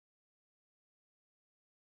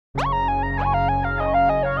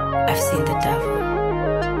I've seen the devil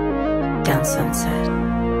down sunset,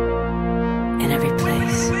 in every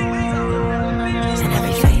place, in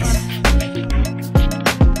every face.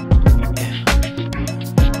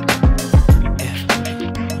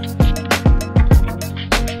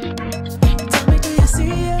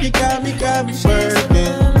 Got me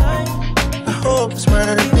working. I hope it's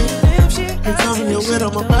worth it. You tell me you're with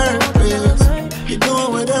on my purpose. You're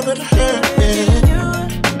doing whatever to hurt me.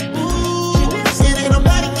 Ooh, it ain't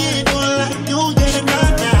nobody get doing like you get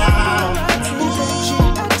right now. Ooh,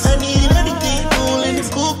 I need everything cool in the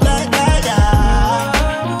coupe like I got.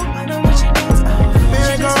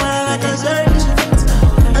 Merry go round like a circus.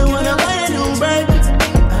 I wanna buy a new baby.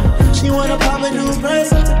 She wanna pop a new baby.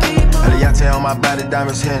 Eliante on my body,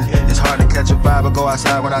 diamonds hitting. It's hard to catch a vibe or go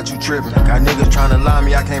outside without you tripping. Got niggas tryna lie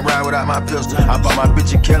me, I can't ride without my pistol. I bought my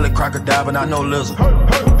bitch a killer crocodile, but not no lizard.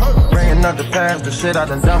 Bringing up the past, the shit I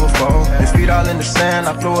done before. Your feet all in the sand,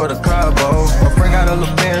 I flew her to Cabo. My friend got a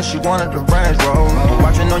little bin, she wanted the Range Rover.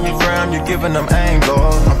 Watching on your gram, you giving them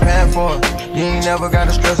angles. I'm paying for it. You ain't never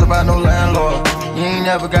gotta stress about no landlord. You ain't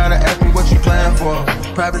never gotta ask me what you plan for.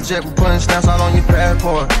 Private jet, we putting stamps all on your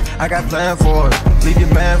passport. I got plan for it, leave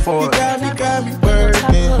your man for it. You got me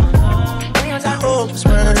working. I hope it's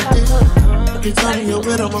worth it. You tell me you're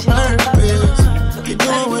with on my purpose. You're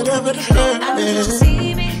doing whatever to hurt me.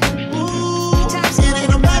 Ooh, it ain't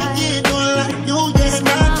nobody get doing like you get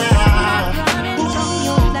right now.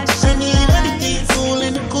 Ooh, I need everything cool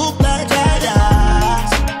in the coupe like I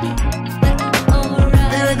got.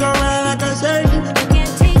 Merry go round like a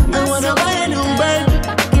circus. I wanna buy a new baby.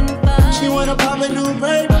 She wanna pop a new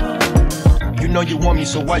baby. You know you want me,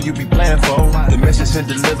 so why you be playing for? The message been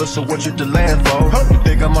delivered, so what you delaying for? You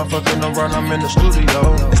think I'm fucking around, I'm in the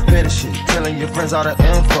studio. It's petty shit, telling your friends all the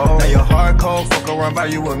info. Now you're hardcore, fuck around by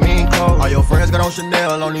you a mean code. All your friends got on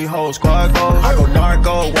Chanel, on these hoes squad goals. I go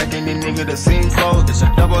narco, whacking these niggas that seem close. It's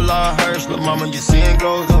a double R hearse, little mama, you seeing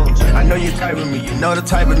goes. I know you type with me, you know the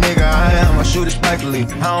type of nigga I am. I shoot it spikily,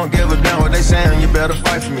 I don't give a damn what they saying, you better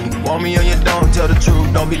fight for me. Want me or you don't, tell the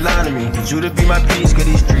truth, don't be lying to me. Need you to be my peace, cause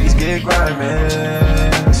these streets get grimy.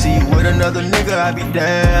 See you with another nigga, I be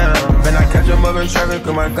down. When I catch him up in traffic,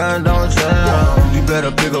 cause my gun don't jam. You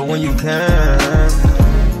better pick up when you can.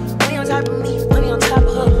 Money on top of me, money on top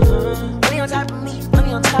of her. Money on top of me,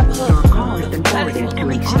 money on top of her. Your call has been forwarded to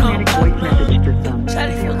an automatic voice message system.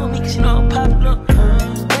 Shawty fuck on me cause you know I'm popular.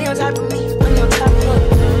 Money on top of me, money on top of her.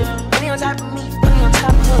 Money on top of me, money on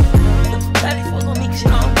top of her. Shawty fuck on me cause you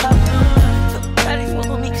know I'm popular. Shawty fuck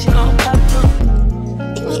on me cause you know I'm popular.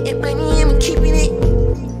 Eat me and money, I'm keeping it.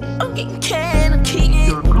 I'm getting can, I'm keeping it.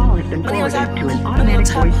 Your call has been forwarded to an automatic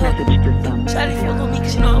voice message system. Shawty fuck on me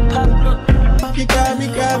cause you know I'm popular. You got me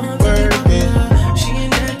working.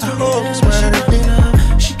 I hope it's worth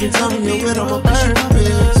it. She can tell me you're with on my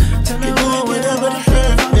purpose. You're doing whatever to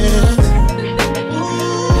hurt me.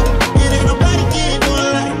 Ooh, it ain't nobody get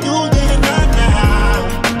doing like you get right now.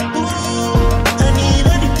 Ooh, I need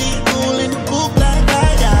everything cool in the coupe like I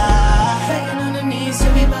got. Begging on the knees to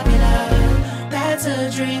be popular. That's a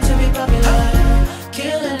dream to be popular.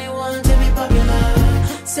 Kill anyone to be popular.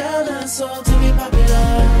 Sell the soul to be popular.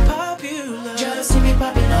 Just to be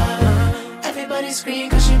popular. Everybody scream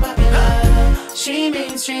cause she popular. She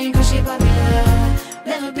mainstream cause she popular.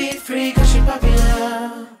 Never be free cause she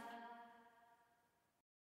popular.